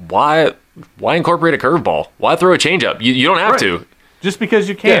 why incorporate a curveball? Why throw a changeup? You don't have to. Just because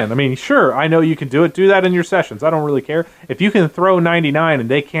you can. Yeah. I mean, sure, I know you can do it. Do that in your sessions. I don't really care. If you can throw 99 and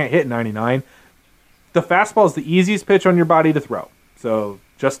they can't hit 99, the fastball is the easiest pitch on your body to throw. So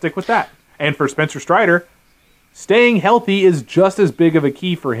just stick with that. And for Spencer Strider, staying healthy is just as big of a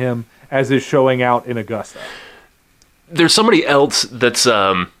key for him as is showing out in Augusta. There's somebody else that's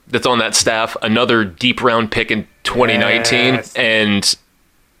on that staff, another deep round pick in 2019, yes. And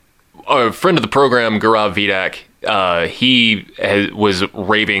a friend of the program, Gaurav Vidak, he was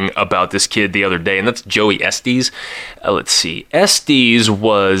raving about this kid the other day, and that's Joey Estes. Let's see. Estes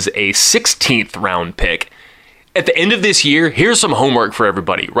was a 16th round pick. At the end of this year, here's some homework for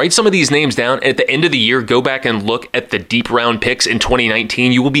everybody. Write some of these names down, and at the end of the year, go back and look at the deep round picks in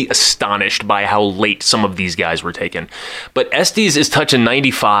 2019. You will be astonished by how late some of these guys were taken. But Estes is touching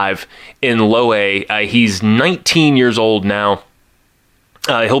 95 in low A. He's 19 years old now.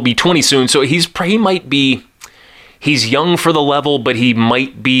 He'll be 20 soon, so he might be... He's young for the level, but he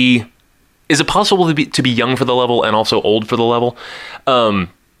might be... Is it possible to be young for the level and also old for the level? By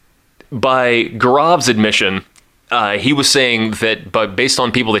Gaurav's admission, he was saying that, but based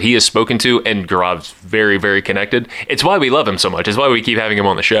on people that he has spoken to, and Gaurav's very, very connected, it's why we love him so much. It's why we keep having him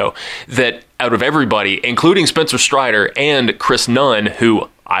on the show. That out of everybody, including Spencer Strider and Chris Nunn, who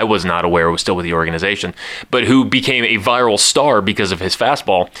I was not aware was still with the organization, but who became a viral star because of his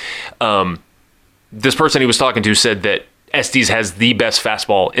fastball, this person he was talking to said that Estes has the best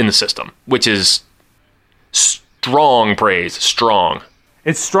fastball in the system, which is strong praise. Strong.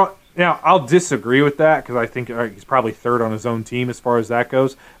 It's strong. Now, I'll disagree with that because I think he's probably third on his own team as far as that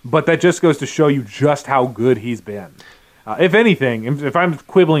goes. But that just goes to show you just how good he's been. If anything, if I'm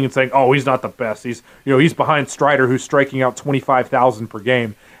quibbling and saying, "Oh, he's not the best," he's behind Strider, who's striking out 25,000 per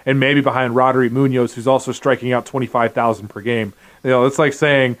game, and maybe behind Rodri Munoz, who's also striking out 25,000 per game. It's like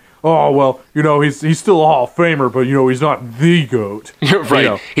saying, "Oh, well, he's still a Hall of Famer, but he's not the GOAT."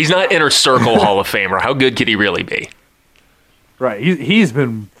 Right? He's not inner circle Hall of Famer. How good could he really be? Right. He's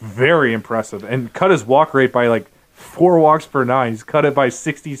been very impressive and cut his walk rate by like 4 walks per 9. He's cut it by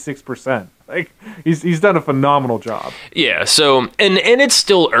 66%. Like he's done a phenomenal job. Yeah. So and it's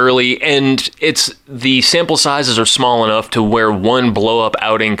still early, and the sample sizes are small enough to where one blow up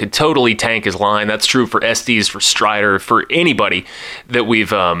outing could totally tank his line. That's true for Estes, for Strider, for anybody that we've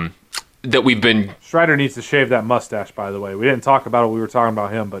been. Strider needs to shave that mustache. By the way, we didn't talk about it. We were talking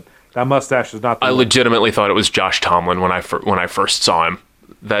about him, but that mustache is not. I legitimately thought it was Josh Tomlin when I first saw him.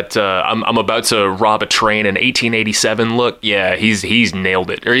 That I'm about to rob a train in 1887 look. Yeah, he's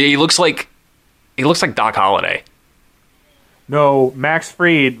nailed it. Or he looks like Doc Holliday. No, Max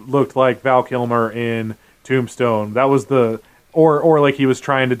Fried looked like Val Kilmer in Tombstone. That was or like he was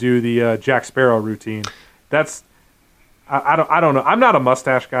trying to do the Jack Sparrow routine. That's I don't know. I'm not a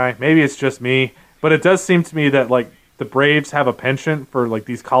mustache guy. Maybe it's just me, but it does seem to me that like the Braves have a penchant for like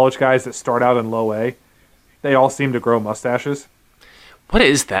these college guys that start out in low A. They all seem to grow mustaches. What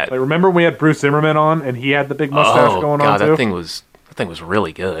is that? Like, remember when we had Bruce Zimmerman on and he had the big mustache going on too? That thing was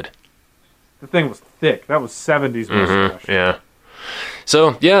really good. The thing was thick. That was 70s mustache. Yeah.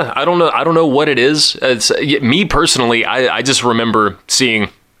 So yeah, I don't know what it is. Me personally, I just remember seeing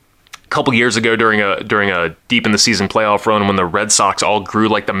a couple years ago during a deep in the season playoff run when the Red Sox all grew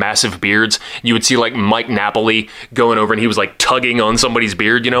like the massive beards. You would see like Mike Napoli going over and he was like tugging on somebody's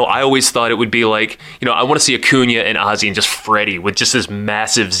beard. I always thought it would be like, I want to see Acuna and Ozzie and just Freddie with just this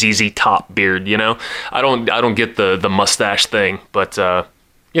massive ZZ Top beard. I don't get the mustache thing, but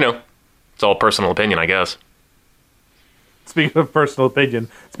it's all personal opinion, I guess. Speaking of personal opinion,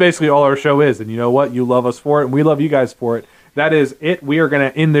 it's basically all our show is, and you know what? You love us for it, and we love you guys for it. That is it. We are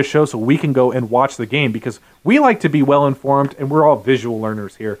going to end this show so we can go and watch the game because we like to be well-informed, and we're all visual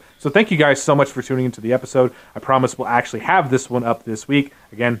learners here. So thank you guys so much for tuning into the episode. I promise we'll actually have this one up this week.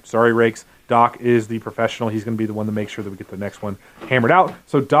 Again, sorry, Rakes. Doc is the professional. He's going to be the one to make sure that we get the next one hammered out.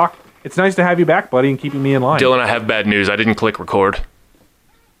 So, Doc, it's nice to have you back, buddy, and keeping me in line. Dylan, I have bad news. I didn't click record.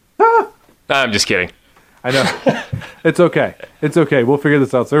 I'm just kidding. I know. It's okay. It's okay. We'll figure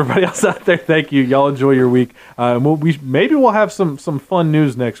this out. So everybody else out there, thank you. Y'all enjoy your week. Maybe we'll have some fun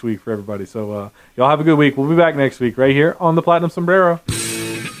news next week for everybody. So y'all have a good week. We'll be back next week right here on the Platinum Sombrero.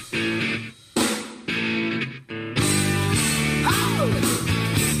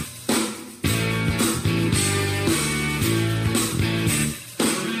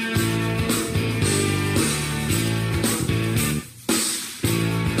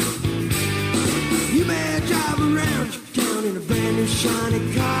 You may drive around town in a brand new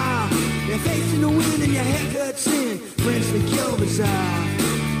shiny car. You're facing the wind and your haircut's in. Friends think you're bizarre.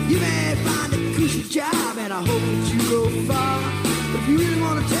 You may find a cushy job and I hope that you go far. But if you really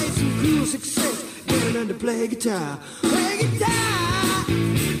want to taste some cool success, you learn to play guitar. Play guitar.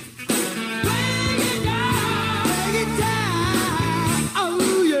 Play guitar. Play guitar.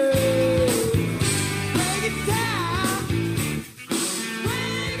 Oh yeah. Play guitar.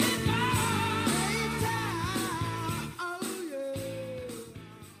 Play guitar. Play guitar. Oh yeah.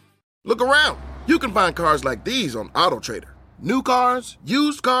 Look around. You can find cars like these on AutoTrader. New cars,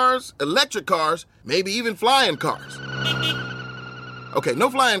 used cars, electric cars, maybe even flying cars. Okay, no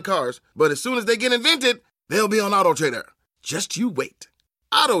flying cars, but as soon as they get invented, they'll be on AutoTrader. Just you wait.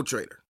 AutoTrader.